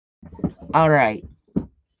All right.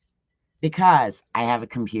 Because I have a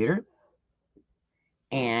computer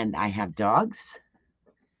and I have dogs.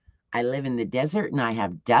 I live in the desert and I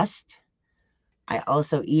have dust. I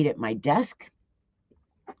also eat at my desk,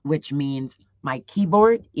 which means my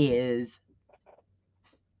keyboard is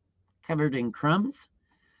covered in crumbs.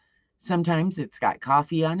 Sometimes it's got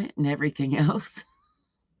coffee on it and everything else.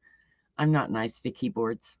 I'm not nice to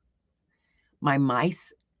keyboards. My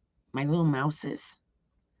mice, my little mouses,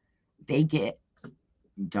 they get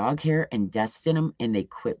dog hair and dust in them and they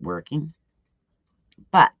quit working.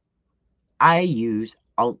 But I use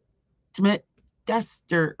Ultimate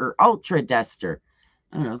Duster or Ultra Duster.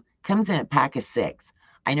 I don't know. Comes in a pack of 6.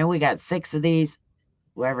 I know we got 6 of these,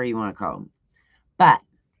 whatever you want to call them. But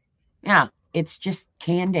yeah, it's just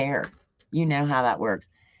canned air. You know how that works.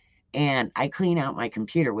 And I clean out my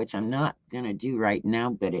computer, which I'm not going to do right now,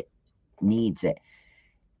 but it needs it.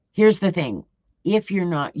 Here's the thing. If you're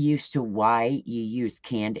not used to why you use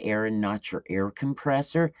canned air and not your air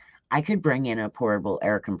compressor, I could bring in a portable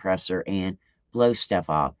air compressor and blow stuff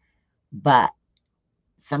off. But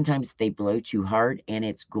sometimes they blow too hard and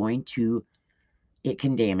it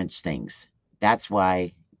can damage things. That's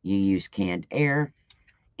why you use canned air.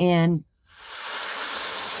 And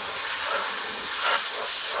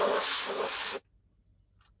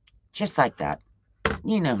just like that,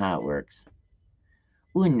 you know how it works.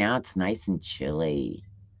 Ooh, now it's nice and chilly.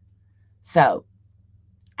 So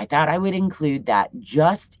I thought I would include that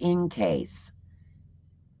just in case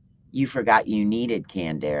you forgot you needed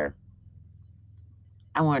canned air.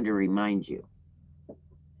 I wanted to remind you.